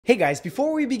Hey guys,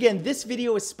 before we begin, this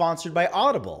video is sponsored by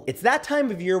Audible. It's that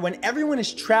time of year when everyone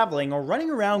is traveling or running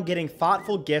around getting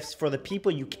thoughtful gifts for the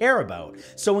people you care about,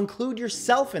 so include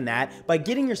yourself in that by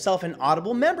getting yourself an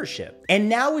Audible membership. And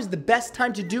now is the best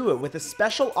time to do it with a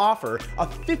special offer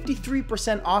of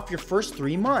 53% off your first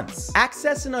 3 months.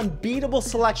 Access an unbeatable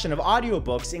selection of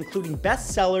audiobooks including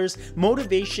bestsellers,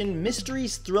 motivation,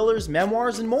 mysteries, thrillers,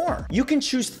 memoirs, and more. You can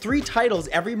choose 3 titles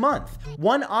every month,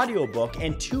 1 audiobook,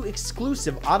 and 2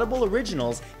 exclusive Audible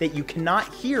originals that you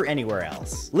cannot hear anywhere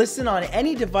else. Listen on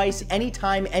any device,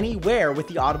 anytime, anywhere with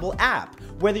the Audible app,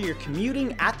 whether you're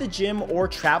commuting, at the gym, or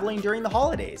traveling during the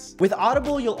holidays. With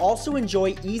Audible, you'll also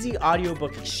enjoy easy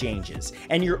audiobook exchanges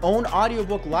and your own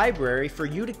audiobook library for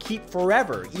you to keep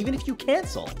forever, even if you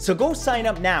cancel. So go sign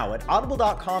up now at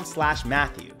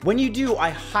audible.com/Matthew. When you do, I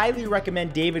highly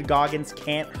recommend David Goggins'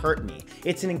 Can't Hurt Me.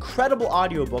 It's an incredible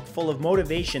audiobook full of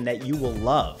motivation that you will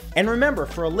love. And remember,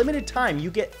 for a limited time, you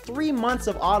get 3 months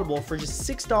of Audible for just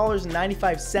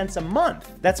 $6.95 a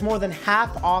month. That's more than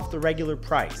half off the regular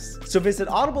price. So visit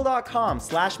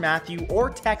audible.com/Matthew or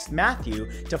text Matthew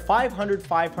to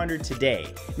 500-500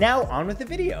 today. Now on with the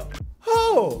video.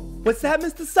 Oh, what's that,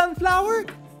 Mr. Sunflower?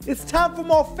 It's time for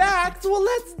more facts. Well,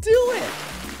 let's do it.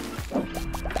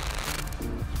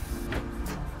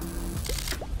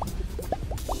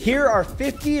 Here are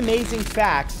 50 amazing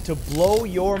facts to blow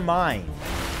your mind.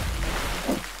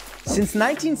 Since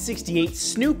 1968,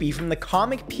 Snoopy from the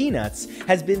comic Peanuts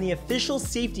has been the official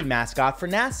safety mascot for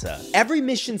NASA. Every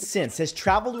mission since has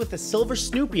traveled with a silver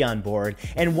Snoopy on board,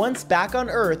 and once back on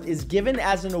Earth is given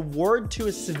as an award to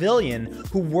a civilian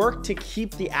who worked to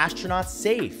keep the astronauts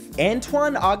safe.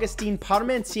 Antoine Augustin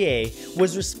Parmentier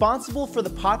was responsible for the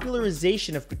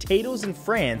popularization of potatoes in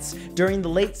France during the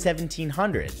late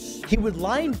 1700s. He would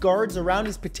line guards around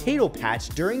his potato patch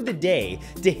during the day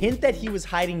to hint that he was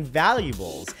hiding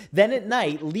valuables. Then at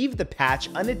night, leave the patch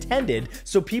unattended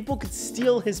so people could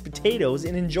steal his potatoes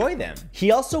and enjoy them.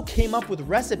 He also came up with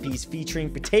recipes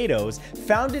featuring potatoes,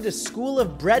 founded a school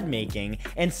of bread making,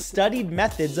 and studied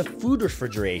methods of food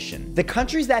refrigeration. The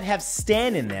countries that have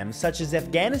 "stan" in them, such as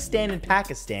Afghanistan and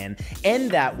Pakistan,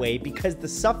 end that way because the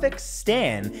suffix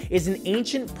 "stan" is an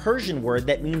ancient Persian word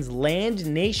that means land,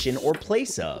 nation, or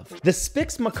place of. The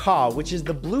Spix macaw, which is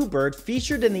the bluebird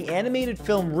featured in the animated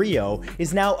film Rio,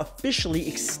 is now officially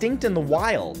extinct in the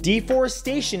wild.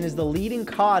 Deforestation is the leading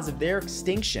cause of their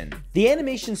extinction. The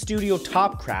animation studio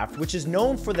Topcraft, which is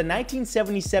known for the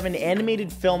 1977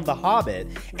 animated film The Hobbit,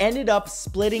 ended up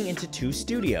splitting into 2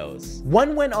 studios.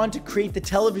 One went on to create the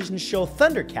television show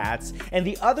Thundercats, and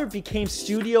the other became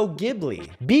Studio Ghibli.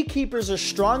 Beekeepers are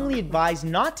strongly advised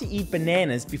not to eat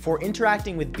bananas before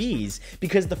interacting with bees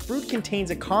because the fruit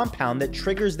contains a compound that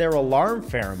triggers their alarm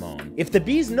pheromone. If the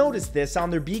bees notice this on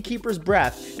their beekeeper's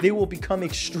breath, they will become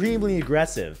extremely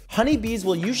aggressive. Honeybees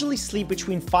will usually sleep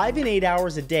between 5 and 8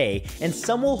 hours a day, and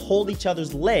some will hold each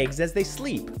other's legs as they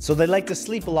sleep. So they like to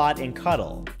sleep a lot and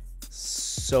cuddle.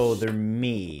 So they're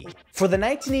me. For the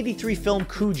 1983 film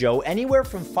Cujo, anywhere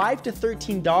from 5 to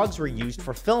 13 dogs were used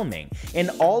for filming, and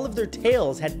all of their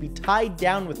tails had to be tied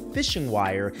down with fishing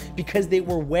wire because they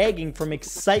were wagging from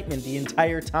excitement the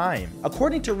entire time.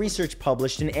 According to research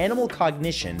published in Animal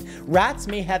Cognition, rats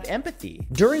may have empathy.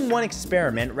 During one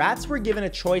experiment, rats were given a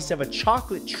choice of a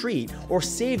chocolate treat or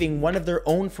saving one of their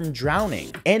own from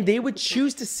drowning, and they would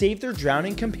choose to save their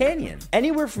drowning companion.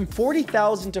 Anywhere from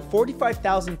 40,000 to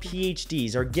 45,000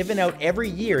 PhDs are given out every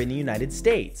year in the United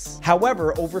States.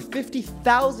 However, over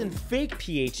 50,000 fake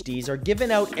PhDs are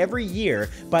given out every year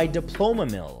by diploma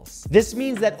mills. This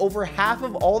means that over half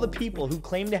of all the people who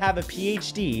claim to have a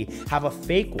PhD have a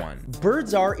fake one.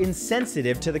 Birds are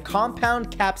insensitive to the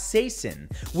compound capsaicin,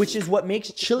 which is what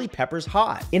makes chili peppers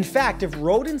hot. In fact, if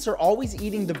rodents are always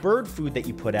eating the bird food that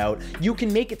you put out, you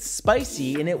can make it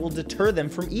spicy and it will deter them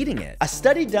from eating it. A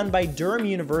study done by Durham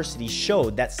University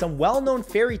showed that some well-known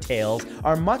fairy tales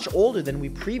are much older than we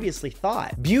previously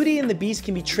thought. Beauty and the Beast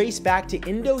can be traced back to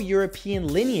Indo-European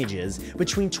lineages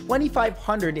between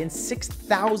 2,500 and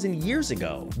 6,000 years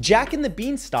ago. Jack and the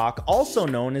Beanstalk, also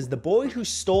known as the boy who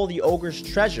stole the ogre's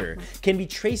treasure, can be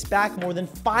traced back more than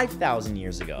 5,000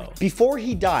 years ago. Before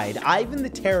he died, Ivan the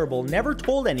Terrible never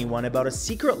told anyone about a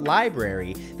secret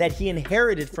library that he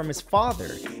inherited from his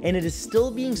father, and it is still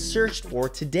being searched for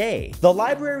today. The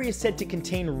library is said to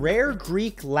contain rare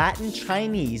Greek, Latin,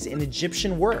 Chinese, and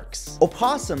Egyptian works.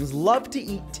 Opossums worms love to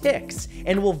eat ticks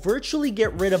and will virtually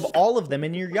get rid of all of them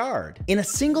in your yard. In a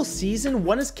single season,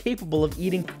 one is capable of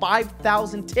eating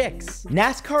 5,000 ticks.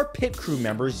 NASCAR pit crew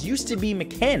members used to be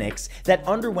mechanics that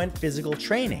underwent physical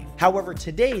training. However,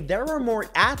 today there are more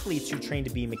athletes who train to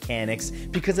be mechanics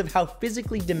because of how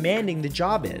physically demanding the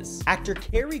job is. Actor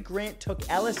Cary Grant took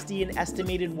LSD an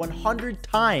estimated 100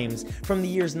 times from the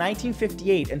years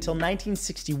 1958 until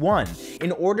 1961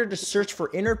 in order to search for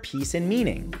inner peace and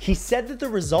meaning. He said that the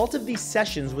result of these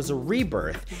sessions was a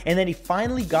rebirth and that he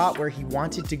finally got where he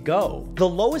wanted to go. The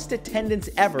lowest attendance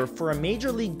ever for a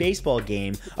Major League Baseball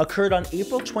game occurred on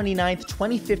April 29,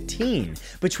 2015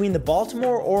 between the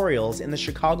Baltimore Orioles and the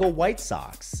Chicago White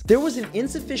Sox. There was an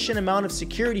insufficient amount of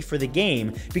security for the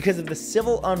game because of the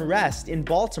civil unrest in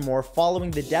Baltimore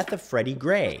following the death of Freddie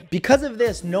Gray. Because of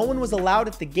this, no one was allowed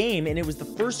at the game and it was the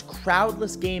first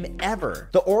crowdless game ever.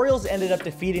 The Orioles ended up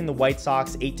defeating the White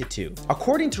Sox 8-2.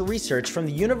 According to research from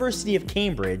the University of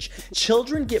Cambridge,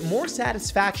 children get more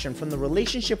satisfaction from the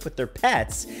relationship with their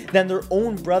pets than their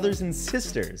own brothers and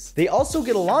sisters. They also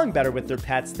get along better with their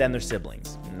pets than their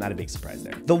siblings. Not a big surprise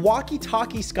there. The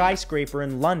walkie-talkie skyscraper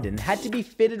in London had to be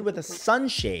fitted with a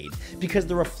sunshade because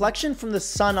the reflection from the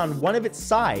sun on one of its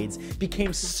sides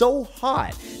became so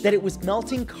hot that it was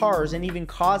melting cars and even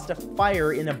caused a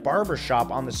fire in a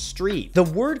barbershop on the street. The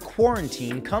word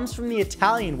quarantine comes from the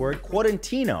Italian word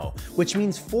quarantino, which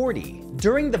means 40.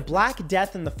 During the Black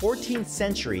Death in the 14th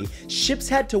century, ships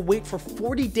had to wait for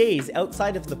 40 days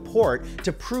outside of the port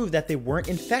to prove that they weren't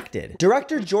infected.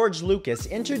 Director George Lucas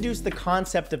introduced the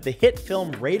concept of the hit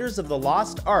film Raiders of the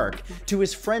Lost Ark to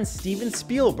his friend Steven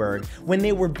Spielberg when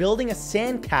they were building a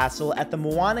sandcastle at the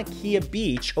Mauna Kea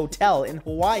Beach Hotel in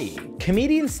Hawaii.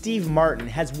 Comedian Steve Martin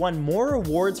has won more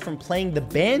awards from playing the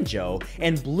banjo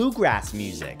and bluegrass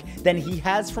music than he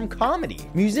has from comedy.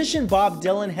 Musician Bob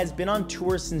Dylan has been on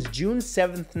tour since June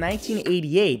 7th,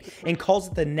 1988 and calls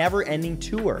it the never-ending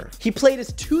tour. He played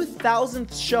his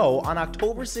 2000th show on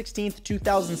October 16th,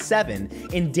 2007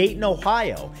 in Dayton,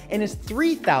 Ohio, and his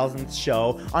 3000th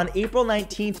show on April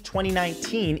 19th,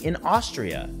 2019 in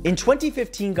Austria. In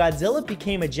 2015, Godzilla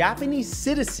became a Japanese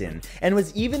citizen and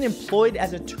was even employed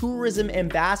as a tourism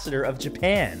ambassador of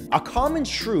Japan. A common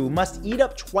shrew must eat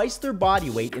up twice their body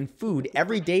weight in food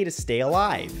every day to stay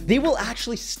alive. They will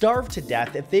actually starve to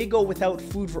death if they go without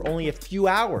food for only a few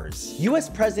hours. US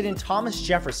President Thomas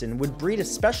Jefferson would breed a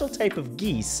special type of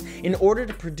geese in order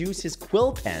to produce his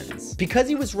quill pens. Because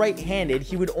he was right-handed,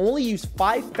 he would only use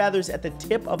 5 feathers at the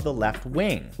tip of the left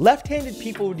wing. Left-handed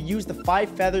people would use the 5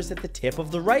 feathers at the tip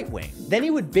of the right wing. Then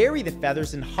he would bury the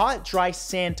feathers in hot, dry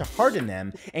sand to harden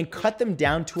them and cut them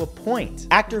down to a point.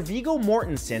 Actor Viggo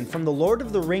Mortensen from the Lord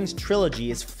of the Rings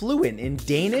trilogy is fluent in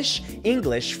Danish,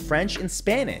 English, French, and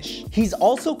Spanish. He's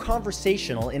also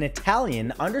conversational in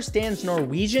Italian, understands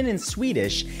Norwegian and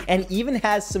Swedish, and even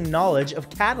has some knowledge of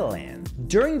Catalan.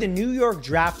 During the New York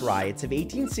draft riots of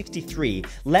 1863,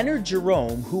 Leonard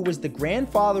Jerome, who was the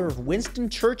grandfather of Winston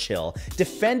Churchill,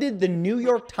 defended the New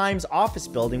York Times office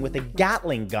building with a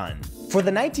Gatling gun. For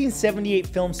the 1978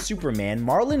 film Superman,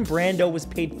 Marlon Brando was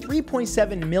paid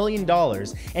 $3.7 million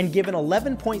and given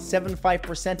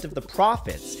 11.75% of the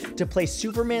profits to play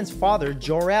Superman's father,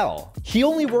 Jor-El. He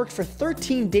only worked for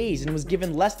 13 days and was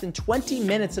given less than 20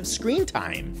 minutes of screen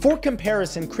time. For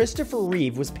comparison, Christopher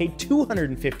Reeve was paid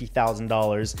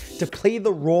 $250,000 to play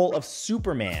the role of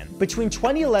Superman. Between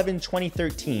 2011 and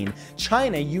 2013,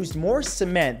 China used more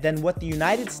cement than what the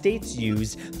United States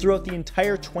used throughout the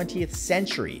entire 20th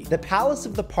century. The Palace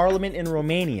of the Parliament in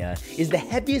Romania is the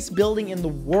heaviest building in the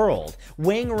world,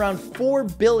 weighing around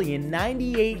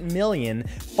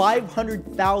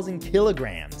 4,098,500,000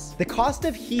 kilograms. The cost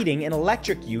of heating and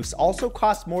electric use also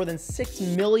costs more than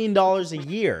 $6 million a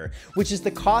year, which is the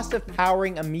cost of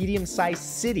powering a medium-sized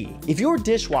city. If your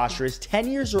dishwasher is 10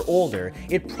 years or older,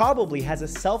 it probably has a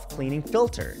self-cleaning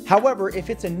filter. However, if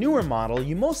it's a newer model,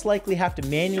 you most likely have to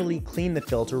manually clean the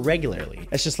filter regularly.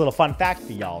 That's just a little fun fact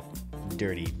for y'all.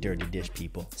 Dirty dish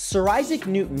people. Sir Isaac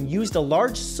Newton used a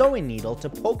large sewing needle to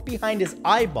poke behind his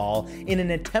eyeball in an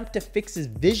attempt to fix his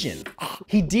vision.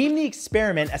 He deemed the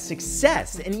experiment a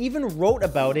success and even wrote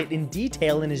about it in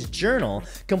detail in his journal,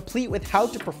 complete with how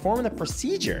to perform the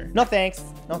procedure. No thanks,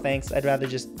 I'd rather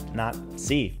just not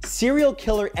see. Serial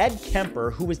killer Ed Kemper,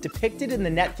 who was depicted in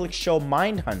the Netflix show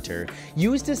Mindhunter,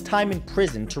 used his time in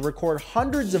prison to record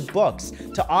hundreds of books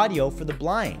to audio for the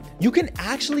blind. You can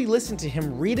actually listen to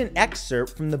him read an excerpt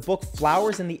excerpt from the book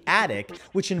Flowers in the Attic,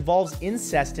 which involves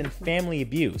incest and family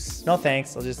abuse. No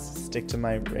thanks, I'll just stick to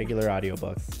my regular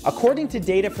audiobooks. According to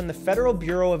data from the Federal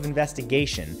Bureau of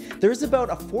Investigation, there's about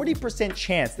a 40%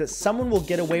 chance that someone will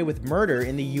get away with murder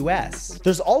in the US.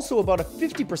 There's also about a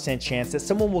 50% chance that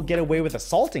someone will get away with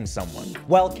assaulting someone.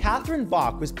 While Catherine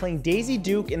Bach was playing Daisy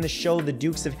Duke in the show The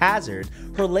Dukes of Hazzard,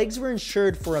 her legs were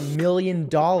insured for $1 million.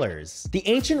 The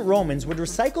ancient Romans would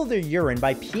recycle their urine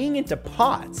by peeing into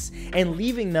pots and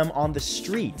leaving them on the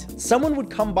street. Someone would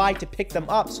come by to pick them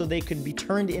up so they could be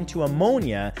turned into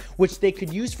ammonia, which they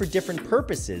could use for different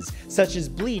purposes, such as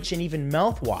bleach and even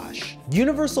mouthwash.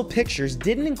 Universal Pictures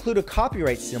didn't include a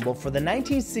copyright symbol for the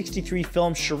 1963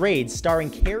 film Charades starring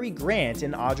Cary Grant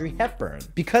and Audrey Hepburn.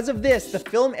 Because of this, the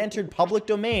film entered public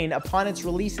domain upon its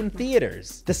release in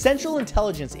theaters. The Central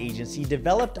Intelligence Agency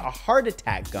developed a heart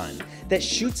attack gun that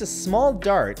shoots a small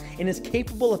dart and is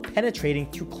capable of penetrating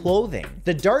through clothing.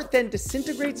 The dart then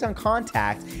disintegrates on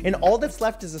contact, and all that's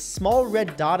left is a small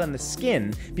red dot on the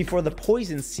skin before the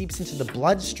poison seeps into the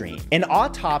bloodstream. An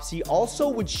autopsy also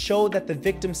would show that the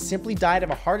victim simply died of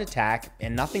a heart attack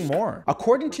and nothing more.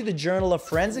 According to the Journal of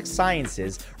Forensic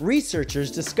Sciences,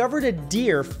 researchers discovered a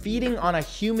deer feeding on a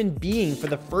human being for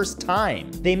the first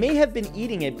time. They may have been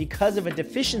eating it because of a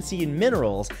deficiency in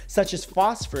minerals such as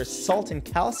phosphorus, salt, and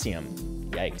calcium.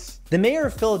 Yikes. The mayor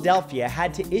of Philadelphia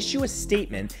had to issue a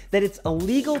statement that it's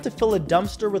illegal to fill a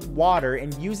dumpster with water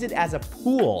and use it as a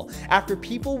pool after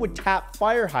people would tap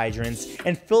fire hydrants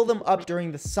and fill them up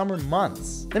during the summer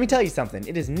months. Let me tell you something,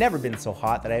 it has never been so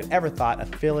hot that I've ever thought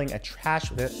of filling a trash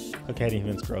with it. Okay,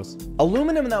 it's gross.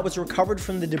 Aluminum that was recovered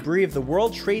from the debris of the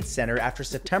World Trade Center after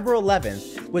September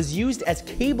 11th was used as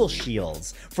cable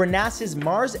shields for NASA's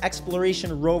Mars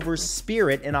exploration rover's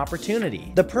Spirit and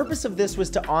Opportunity. The purpose of this was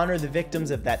to honor the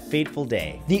victims of that fateful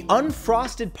day. The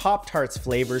unfrosted Pop-Tarts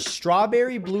flavors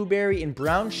strawberry, blueberry, and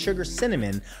brown sugar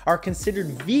cinnamon are considered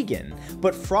vegan,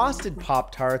 but frosted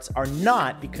Pop-Tarts are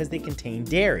not because they contain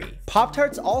dairy.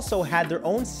 Pop-Tarts also had their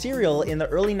own cereal in the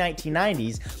early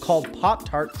 1990s called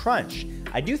Pop-Tart Crunch.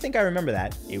 I do think I remember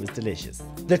that. It was delicious.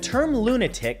 The term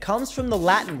lunatic comes from the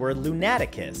Latin word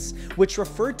lunaticus, which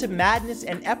referred to madness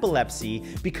and epilepsy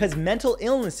because mental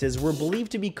illnesses were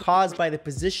believed to be caused by the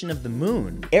position of the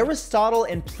moon. Aristotle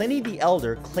and Pliny the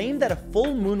Elder claimed that a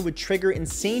full moon would trigger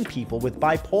insane people with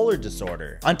bipolar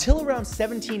disorder. Until around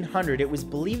 1700, it was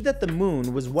believed that the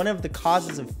moon was one of the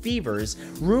causes of fevers,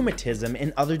 rheumatism,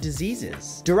 and other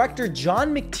diseases. Director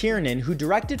John McTiernan, who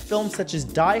directed films such as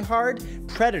Die Hard,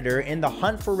 Predator, and The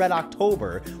Hunt for Red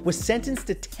October, was sentenced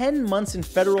to 10 months in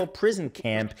federal prison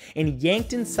camp in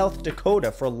Yankton, South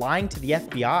Dakota for lying to the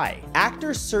FBI.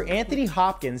 Actor Sir Anthony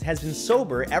Hopkins has been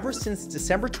sober ever since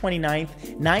December 29,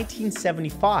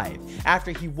 1975,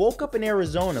 after he woke up in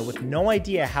Arizona with no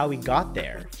idea how he got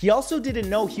there. He also didn't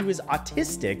know he was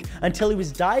autistic until he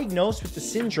was diagnosed with the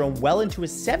syndrome well into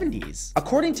his 70s.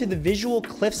 According to the Visual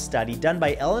Cliff study done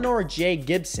by Eleanor J.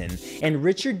 Gibson and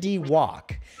Richard D.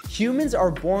 Walk, humans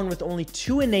are born with only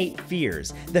two innate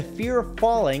fears, the fear of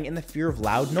falling and the fear of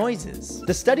loud noises.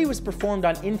 The study was performed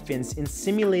on infants in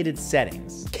simulated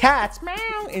settings. Cats,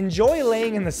 meow, enjoy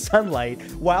laying in the sunlight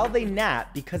while they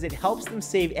nap because it helps them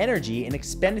save energy and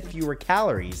expend fewer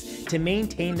calories to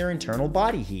maintain their internal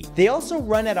body heat. They also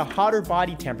run at a hotter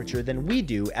body temperature than we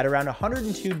do at around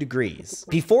 102 degrees.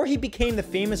 Before he became the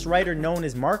famous writer known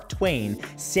as Mark Twain,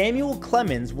 Samuel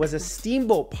Clemens was a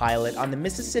steamboat pilot on the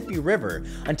Mississippi River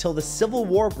until the Civil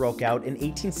War broke out in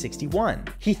 1861.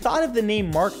 He thought of the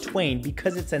name Mark Twain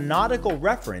because it's a nautical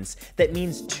reference that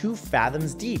means 2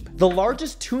 fathoms deep. The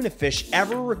largest tuna fish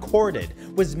ever recorded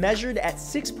was measured at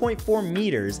 6.4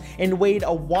 meters and weighed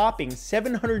a whopping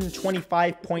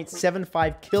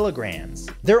 725.75 kilograms.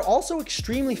 They're also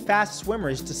extremely fast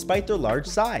swimmers despite their large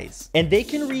size, and they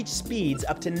can reach speeds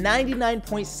up to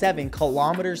 99.7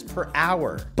 kilometers per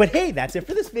hour. But hey, that's it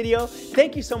for this video.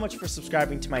 Thank you so much for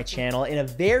subscribing to my channel, and a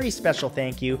very special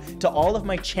thank you to all of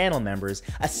my channel members,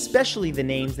 especially the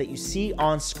names that you see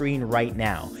on screen right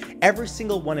now. Every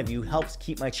single one of you helps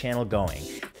keep my channel going.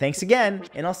 Thanks again,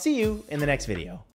 and I'll see you in the next video.